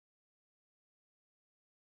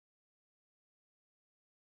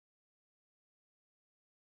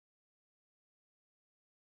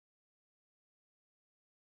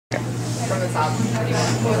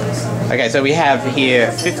Okay, so we have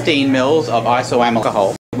here 15 mils of isoamyl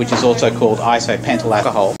alcohol, which is also called isopentyl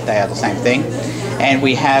alcohol. They are the same thing. And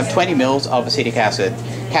we have 20 mils of acetic acid.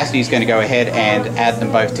 Cassidy's going to go ahead and add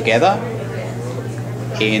them both together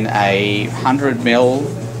in a 100 ml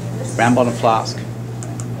round bottom flask.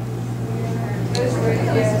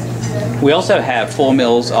 We also have 4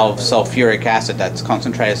 mils of sulfuric acid, that's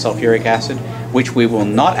concentrated sulfuric acid, which we will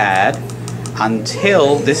not add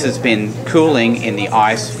until this has been cooling in the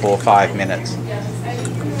ice for 5 minutes. Yeah,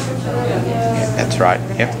 that's right,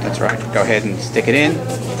 yep, that's right. Go ahead and stick it in,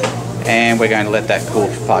 and we're going to let that cool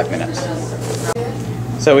for 5 minutes.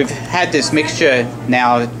 So we've had this mixture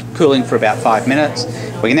now cooling for about 5 minutes.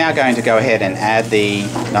 We're now going to go ahead and add the,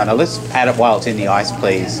 no, let's add it while it's in the ice,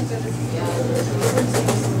 please.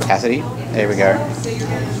 Cassidy, there we go.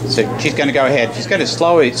 So she's going to go ahead, she's going to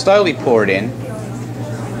slowly pour it in.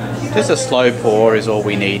 Just a slow pour is all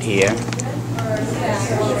we need here.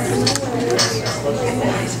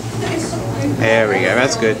 There we go,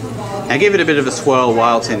 that's good. Now give it a bit of a swirl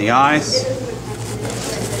while it's in the ice.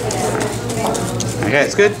 Okay,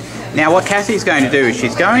 it's good. Now what Cassie's going to do is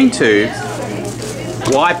she's going to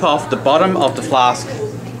wipe off the bottom of the flask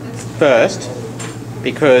first,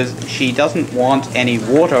 because she doesn't want any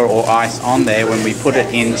water or ice on there when we put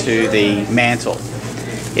it into the mantle.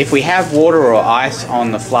 If we have water or ice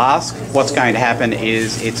on the flask, what's going to happen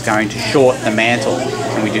is it's going to short the mantle,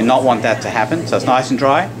 and we do not want that to happen, so it's nice and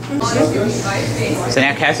dry. So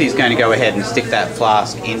now Cassie's going to go ahead and stick that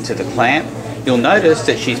flask into the clamp. You'll notice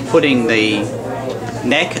that she's putting the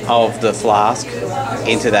neck of the flask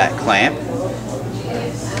into that clamp.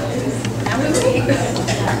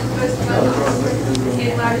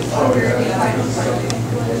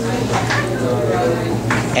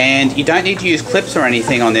 And you don't need to use clips or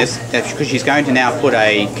anything on this, because she's going to now put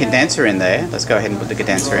a condenser in there. Let's go ahead and put the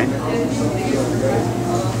condenser in.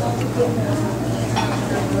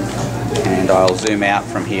 And I'll zoom out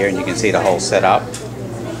from here and you can see the whole setup.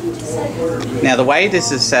 Now the way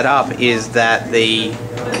this is set up is that the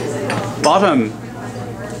bottom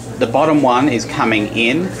one is coming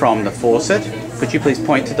in from the faucet. Could you please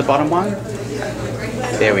point to the bottom one?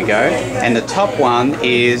 There we go. And the top one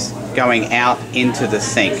is going out into the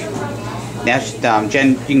sink. Now,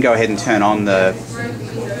 Jen, you can go ahead and turn on the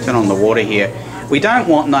water here. We don't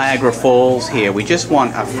want Niagara Falls here. We just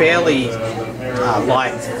want a fairly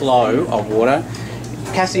light flow of water.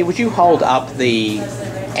 Cassidy, would you hold up the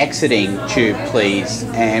exiting tube, please?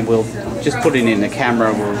 And we'll just put it in the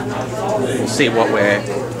camera. We'll see what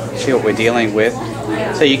we're dealing with.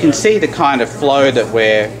 So you can see the kind of flow that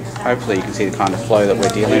hopefully you can see the kind of flow that we're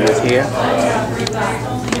dealing with here.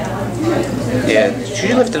 Yeah, should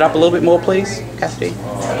you lift it up a little bit more, please, Cassidy?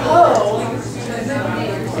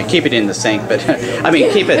 Yeah, keep it in the sink, but I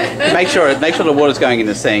mean, make sure the water's going in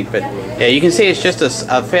the sink. But yeah, you can see it's just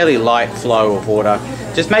a fairly light flow of water.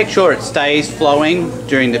 Just make sure it stays flowing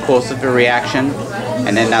during the course of the reaction,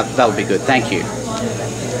 and then that'll be good. Thank you.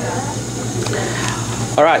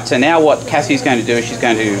 Alright, so now what Cassie's going to do is she's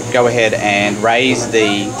going to go ahead and raise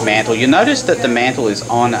the mantle. You'll notice that the mantle is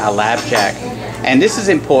on a lab jack, and this is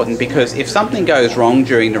important because if something goes wrong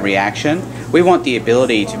during the reaction, we want the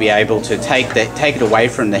ability to be able to take it away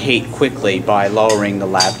from the heat quickly by lowering the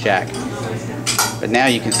lab jack. But now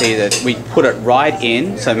you can see that we put it right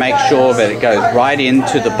in, so make sure that it goes right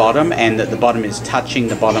into the bottom and that the bottom is touching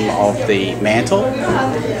the bottom of the mantle,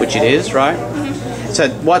 which it is, right? So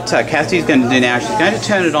what Cassie's going to do now, she's going to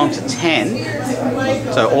turn it on to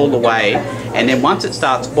 10, so all the way, and then once it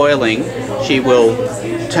starts boiling, she will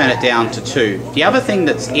turn it down to 2. The other thing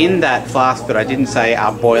that's in that flask that I didn't say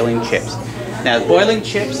are boiling chips. Now boiling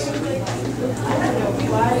chips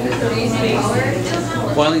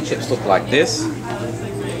look like this,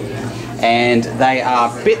 and they are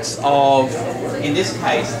bits of, in this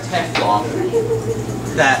case, Teflon,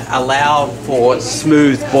 that allow for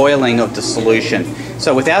smooth boiling of the solution.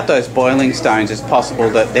 So without those boiling stones, it's possible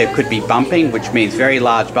that there could be bumping, which means very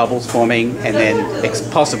large bubbles forming and then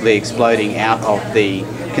possibly exploding out of the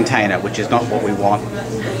container, which is not what we want.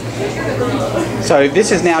 So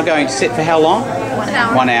this is now going to sit for how long? 1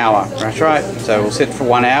 hour. 1 hour, that's right. So we'll sit for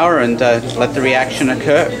 1 hour and let the reaction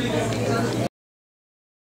occur.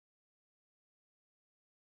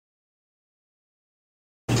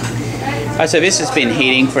 So this has been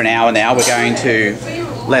heating for an hour now. We're going to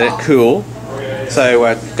let it cool. So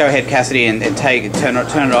go ahead, Cassidy, and turn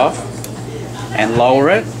it off and lower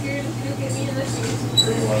it.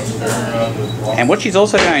 And what she's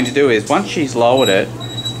also going to do is, once she's lowered it,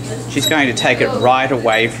 she's going to take it right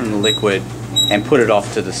away from the liquid and put it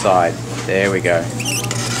off to the side. There we go.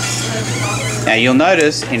 Now you'll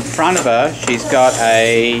notice in front of her she's got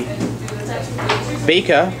a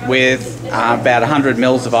beaker with about 100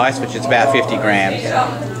 mils of ice, which is about 50 grams.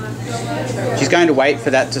 She's going to wait for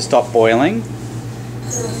that to stop boiling,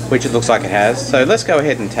 which it looks like it has. So let's go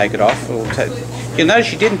ahead and take it off. You'll notice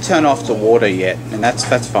she didn't turn off the water yet, and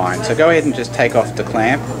that's fine. So go ahead and just take off the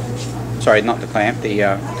clamp. Sorry, not the clamp,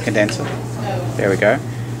 the condenser. There we go.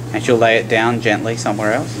 And she'll lay it down gently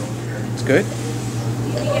somewhere else. It's good.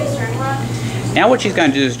 Now what she's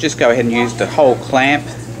going to do is just go ahead and use the whole clamp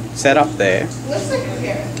setup there.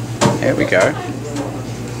 There we go.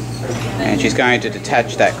 And she's going to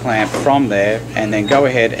detach that clamp from there and then go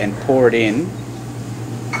ahead and pour it in.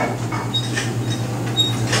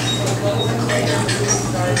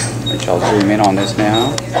 Which I'll zoom in on this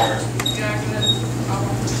now.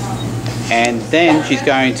 And then she's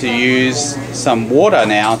going to use some water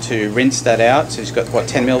now to rinse that out. So she's got, what,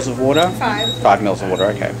 10 mils of water? 5. 5 mils of water,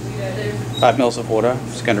 okay. 5 mils of water.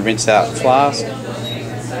 Just going to rinse out the flask.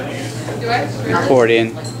 And pour it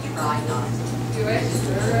in.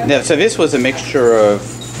 Now, so this was a mixture of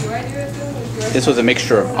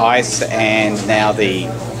ice and now the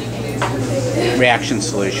reaction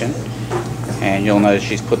solution. And you'll notice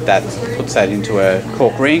she's puts that into a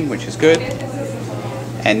cork ring, which is good.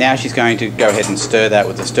 And now she's going to go ahead and stir that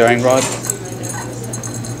with a stirring rod.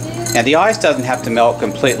 Now the ice doesn't have to melt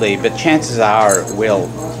completely, but chances are it will.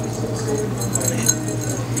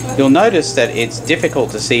 You'll notice that it's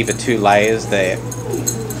difficult to see the 2 layers there,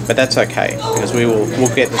 but that's okay because we'll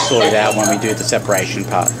get this sorted out when we do the separation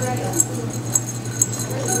part.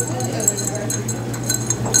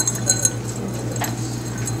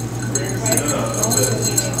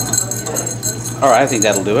 Alright, I think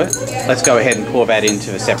that'll do it. Let's go ahead and pour that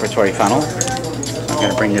into a separatory funnel. I'm going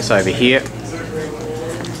to bring this over here.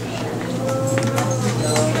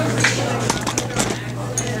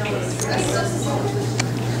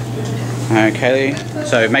 Okay,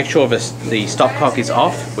 so make sure the stopcock is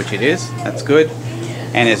off, which it is, that's good.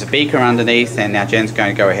 And there's a beaker underneath, and now Jen's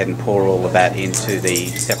going to go ahead and pour all of that into the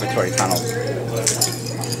separatory funnel.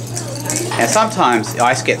 Now sometimes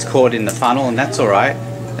ice gets caught in the funnel, and that's alright.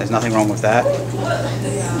 There's nothing wrong with that.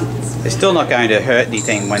 It's still not going to hurt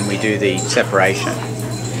anything when we do the separation.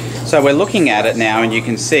 So we're looking at it now and you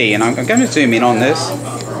can see, and I'm going to zoom in on this,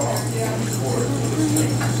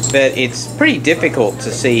 but it's pretty difficult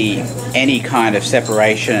to see any kind of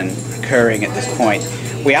separation occurring at this point.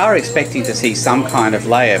 We are expecting to see some kind of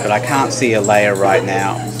layer, but I can't see a layer right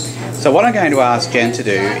now. So what I'm going to ask Jen to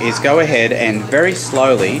do is go ahead and very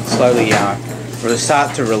slowly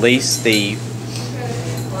start to release the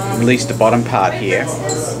bottom part here.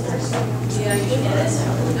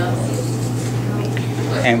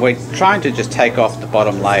 And we're trying to just take off the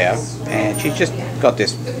bottom layer, and she's just got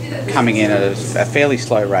this coming in at a fairly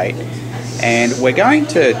slow rate. And we're going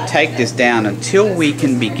to take this down until we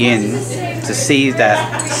can begin to see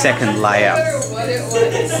that second layer,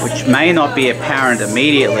 which may not be apparent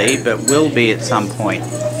immediately, but will be at some point.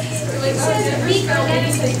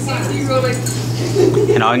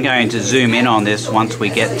 And I'm going to zoom in on this once we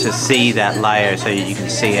get to see that layer so you can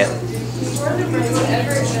see it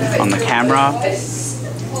on the camera.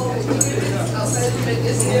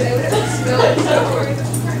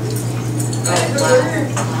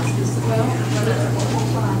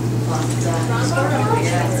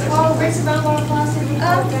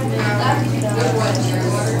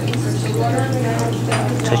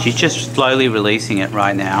 So she's just slowly releasing it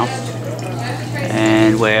right now.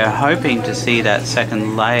 And we're hoping to see that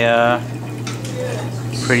second layer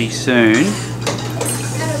pretty soon.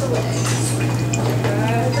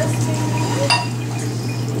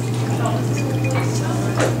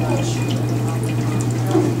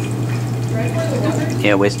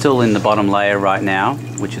 Yeah, we're still in the bottom layer right now,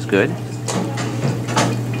 which is good.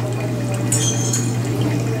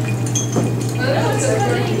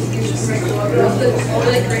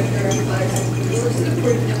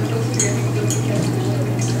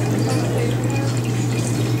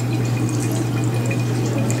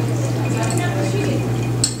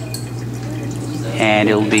 And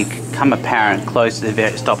it'll become apparent close to the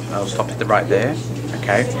very I'll stop it right there.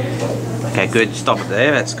 Okay, good. Stop it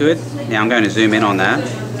there. That's good. Now I'm going to zoom in on that.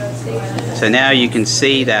 So now you can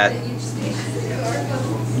see that.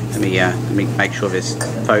 Let me make sure this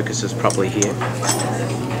focuses properly here.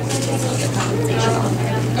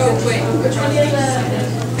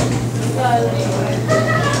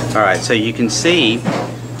 All right. So you can see.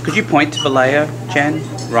 Could you point to the layer, Jen?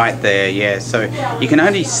 Right there. Yeah. So you can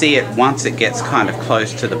only see it once it gets kind of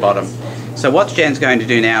close to the bottom. So what Jen's going to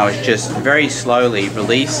do now is just very slowly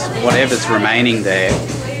release whatever's remaining there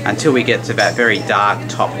until we get to that very dark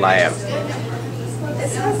top layer.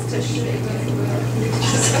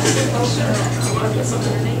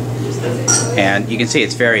 And you can see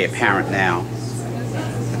it's very apparent now.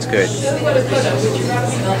 That's good.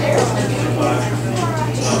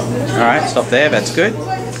 Alright, stop there, that's good.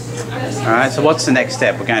 Alright, so what's the next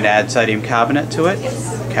step? We're going to add sodium carbonate to it.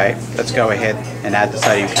 Okay, let's go ahead and add the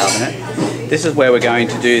sodium carbonate. This is where we're going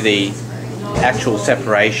to do the actual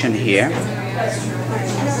separation here.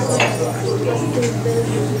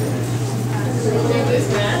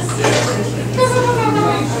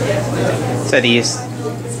 So the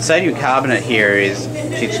sodium carbonate here is,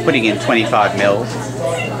 she's putting in 25 mils.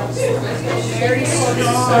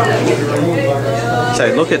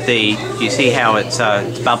 So look at the, do you see how it's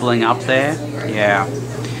bubbling up there? Yeah.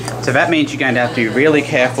 So that means you're going to have to be really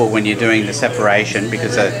careful when you're doing the separation,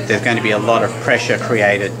 because there's going to be a lot of pressure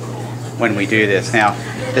created when we do this. Now,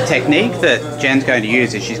 the technique that Jen's going to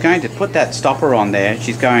use is she's going to put that stopper on there,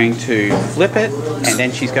 she's going to flip it, and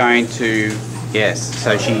then she's going to, yes,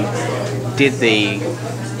 so she did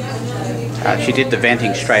the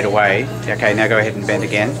venting straight away. Okay, now go ahead and vent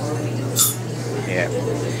again. Yeah.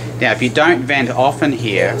 Now, if you don't vent often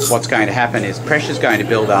here, what's going to happen is pressure's going to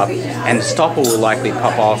build up and the stopper will likely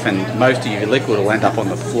pop off and most of your liquid will end up on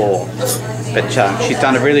the floor. But she's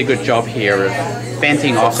done a really good job here of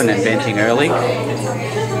venting often and venting early.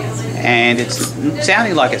 And it's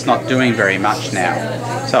sounding like it's not doing very much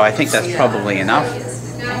now. So I think that's probably enough.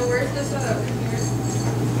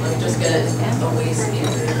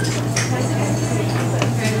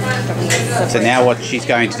 So now what she's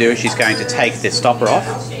going to do is she's going to take this stopper off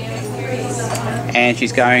and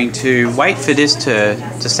she's going to wait for this to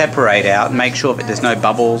separate out and make sure that there's no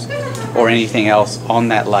bubbles or anything else on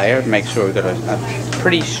that layer. Make sure we've got a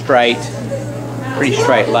pretty straight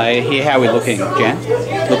layer here. How are we looking, Jen?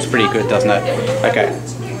 Looks pretty good, doesn't it? Okay.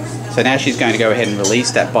 So now she's going to go ahead and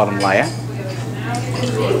release that bottom layer.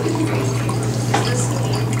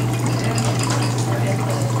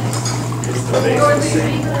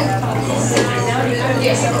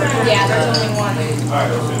 Yeah, there's only one.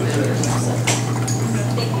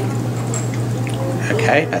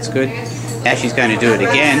 Okay, that's good. Now she's going to do it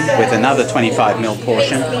again with another 25 ml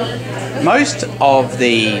portion. Most of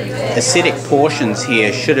the acidic portions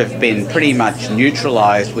here should have been pretty much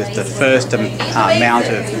neutralized with the first amount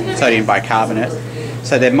of sodium bicarbonate,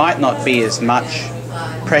 so there might not be as much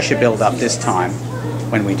pressure build up this time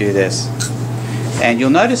when we do this. And you'll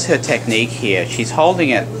notice her technique here. She's holding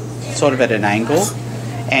it sort of at an angle,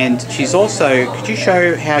 and she's also, could you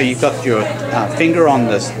show how you've got your finger on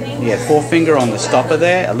the, forefinger on the stopper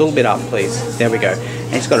there? A little bit up, please. There we go.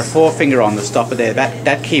 And she's got a forefinger on the stopper there.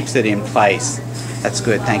 That keeps it in place. That's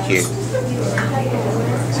good, thank you.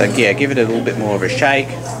 So yeah, give it a little bit more of a shake.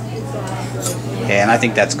 Yeah, and I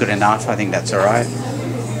think that's good enough. I think that's all right.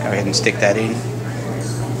 Go ahead and stick that in.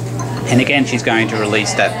 And again, she's going to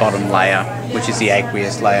release that bottom layer, which is the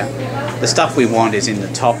aqueous layer. The stuff we want is in the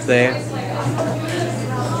top there.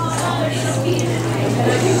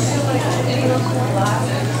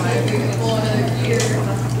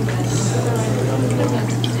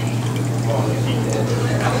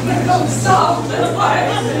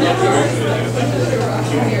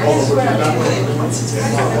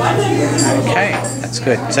 Okay, that's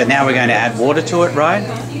good. So now we're going to add water to it, right?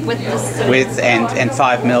 With and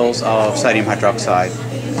 5 mils of sodium hydroxide.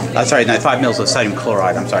 Sorry, no, 5 mils of sodium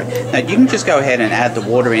chloride, I'm sorry. Now you can just go ahead and add the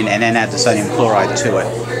water in and then add the sodium chloride to it.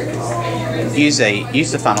 Use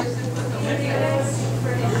the funnel.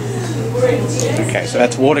 Okay, so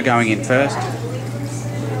that's water going in first.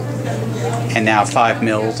 And now 5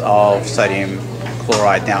 mils of sodium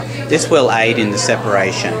chloride. Now this will aid in the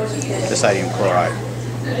separation, the sodium chloride.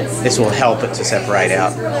 This will help it to separate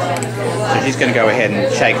out. So she's going to go ahead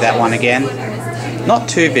and shake that one again. Not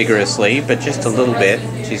too vigorously, but just a little bit.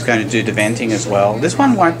 She's going to do the venting as well. This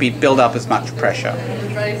one won't build up as much pressure.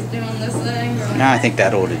 No, I think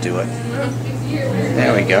that ought to do it.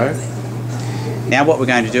 There we go. Now what we're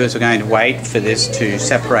going to do is we're going to wait for this to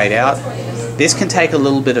separate out. This can take a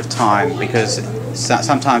little bit of time because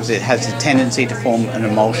sometimes it has a tendency to form an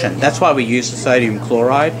emulsion. That's why we use the sodium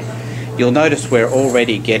chloride. You'll notice we're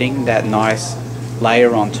already getting that nice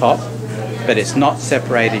layer on top, but it's not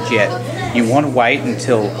separated yet. You want to wait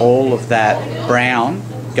until all of that brown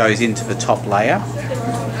goes into the top layer.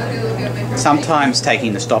 Sometimes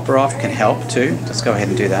taking the stopper off can help too. Let's go ahead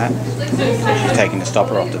and do that. She's taking the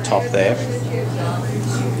stopper off the top there.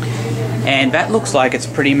 And that looks like it's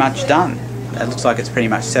pretty much done. That looks like it's pretty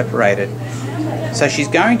much separated. So she's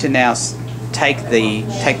going to now take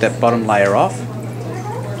that bottom layer off.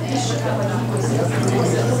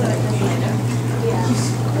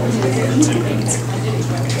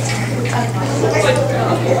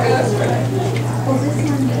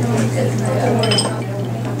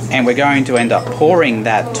 And we're going to end up pouring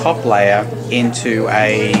that top layer into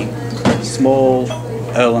a small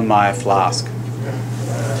Erlenmeyer flask.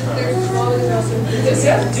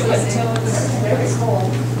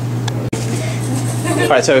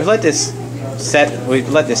 Alright, so we've let this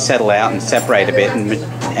settle out and separate a bit, and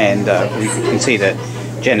we can see that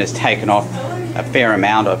Jen has taken off a fair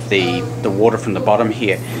amount of the water from the bottom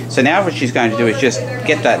here. So now what she's going to do is just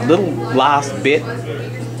get that little last bit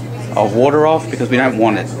of water off, because we don't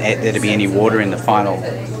want there to be any water in the final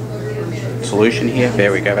solution here.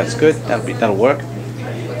 There we go, that's good, that'll work.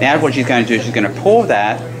 Now what she's going to do is she's going to pour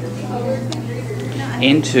that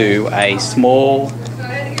into a small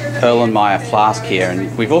Erlenmeyer flask here,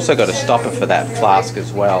 and we've also got a stopper for that flask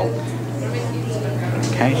as well.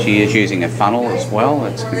 Okay, she is using a funnel as well,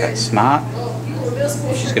 that's smart.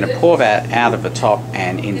 She's going to pour that out of the top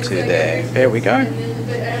and into there. There we go.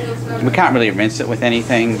 We can't really rinse it with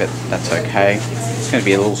anything, but that's okay. It's going to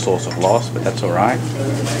be a little source of loss, but that's alright.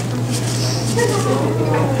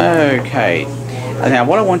 Okay. Now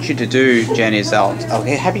what I want you to do, Jen, is I'll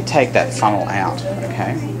have you take that funnel out,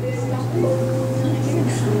 okay?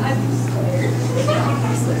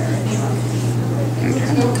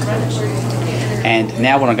 And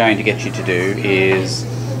now what I'm going to get you to do is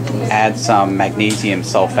add some magnesium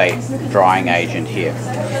sulfate drying agent here.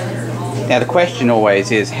 Now the question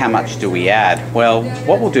always is, how much do we add? Well,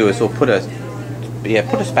 what we'll do is we'll put a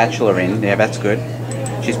spatula in. Yeah, that's good.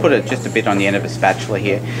 She's put just a bit on the end of a spatula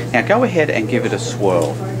here. Now go ahead and give it a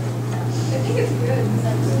swirl.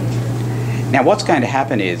 Now what's going to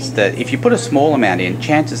happen is that if you put a small amount in,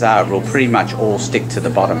 chances are it will pretty much all stick to the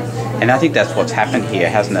bottom. And I think that's what's happened here,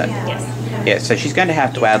 hasn't it? Yes. Yeah, so she's going to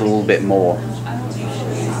have to add a little bit more.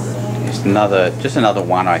 Just another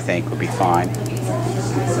one, I think, would be fine.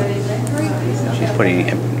 She's putting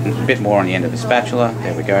a bit more on the end of the spatula.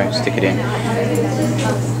 There we go, stick it in.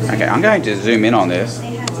 Okay, I'm going to zoom in on this,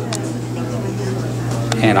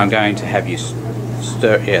 and I'm going to have you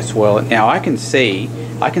swirl it. Now I can see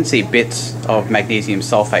bits of magnesium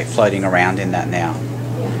sulfate floating around in that now.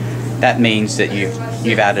 That means that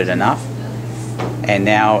you've added enough, and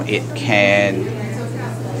now it can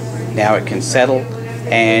settle,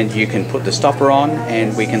 and you can put the stopper on,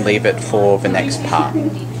 and we can leave it for the next part.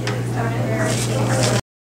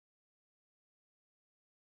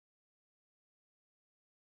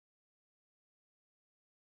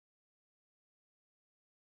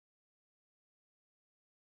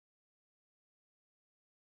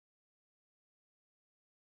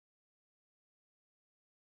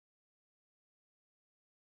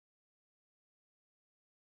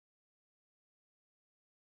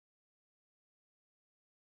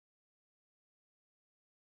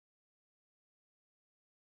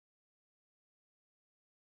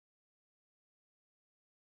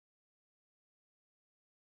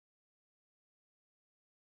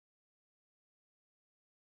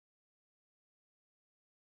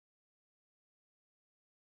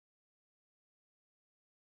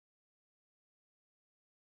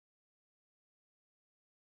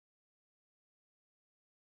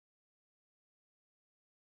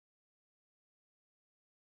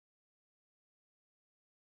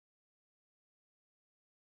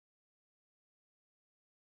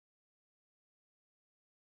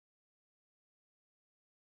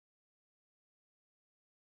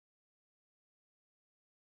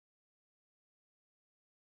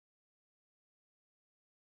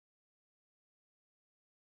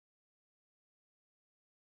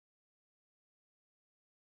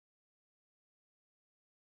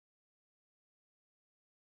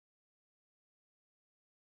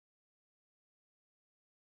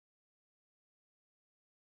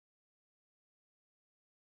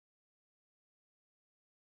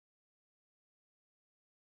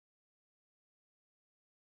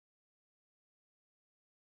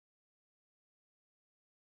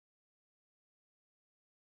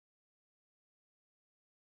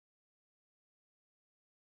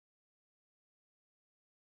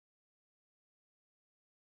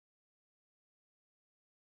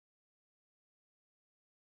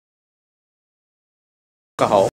 Alcohol.